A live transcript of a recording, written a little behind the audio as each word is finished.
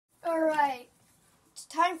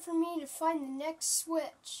time for me to find the next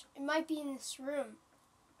switch. It might be in this room.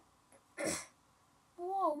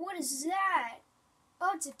 Whoa, what is that?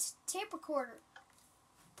 Oh, it's a tape recorder.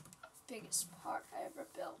 Biggest park I ever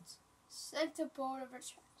built. Sent a boat of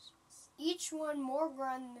attractions. Each one more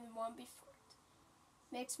grand than the one before it.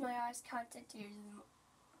 Makes my eyes contact tears in the moment.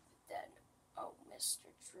 Then, oh,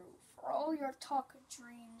 Mr. Drew, for all your talk of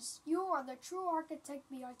dreams, you are the true architect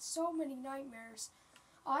behind so many nightmares.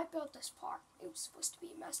 I built this park. It was supposed to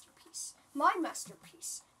be a masterpiece. My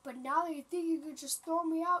masterpiece. But now that you think you could just throw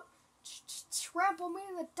me out, trample me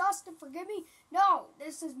in the dust and forgive me? No,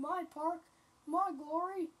 this is my park, my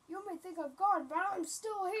glory. You may think I've gone, but I'm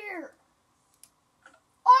still here.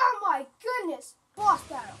 Oh my goodness! Boss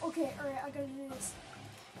battle. Okay, alright, I gotta do this.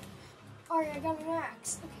 Alright, I got an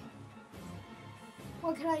axe. Okay.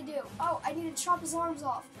 What can I do? Oh, I need to chop his arms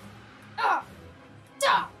off. Ah!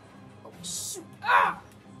 Da! Oh, shoot. Ah!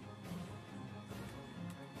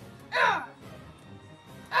 Ah!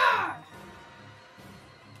 Ah!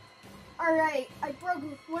 Alright, I broke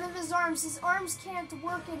one of his arms. His arms can't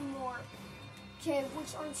work anymore. Okay,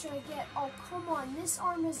 which arm should I get? Oh, come on. This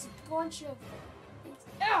arm has a bunch of things.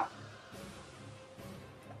 Ah!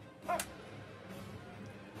 Ah!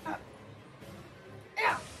 Ah!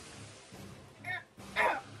 Ah!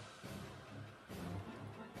 Ah!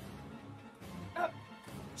 Ah!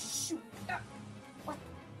 Shoot. Ah! What?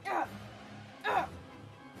 Ah! Ah!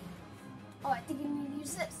 Oh, I think I need to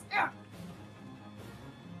use this. Ah!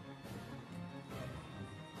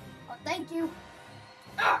 Oh, thank you.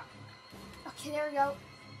 Ah! Okay, there we go.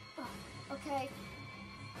 Oh, okay.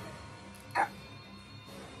 Ah!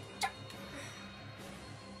 Ah!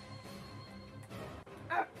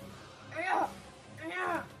 Ah!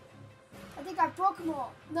 Ah! I think I broke them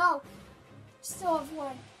all. No. Still have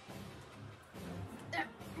one.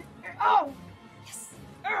 Oh! Yes.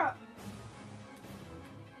 Ah!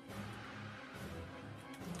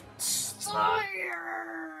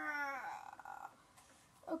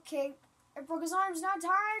 Okay, I broke his arms. Now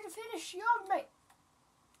time to finish. Yummy.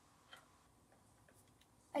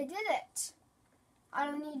 I did it. I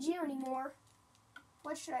don't need you anymore.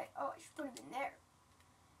 What should I? Oh, I should put him in there.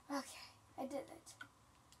 Okay, I did it.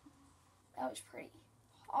 That was pretty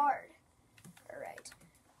hard. All right.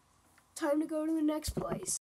 Time to go to the next place.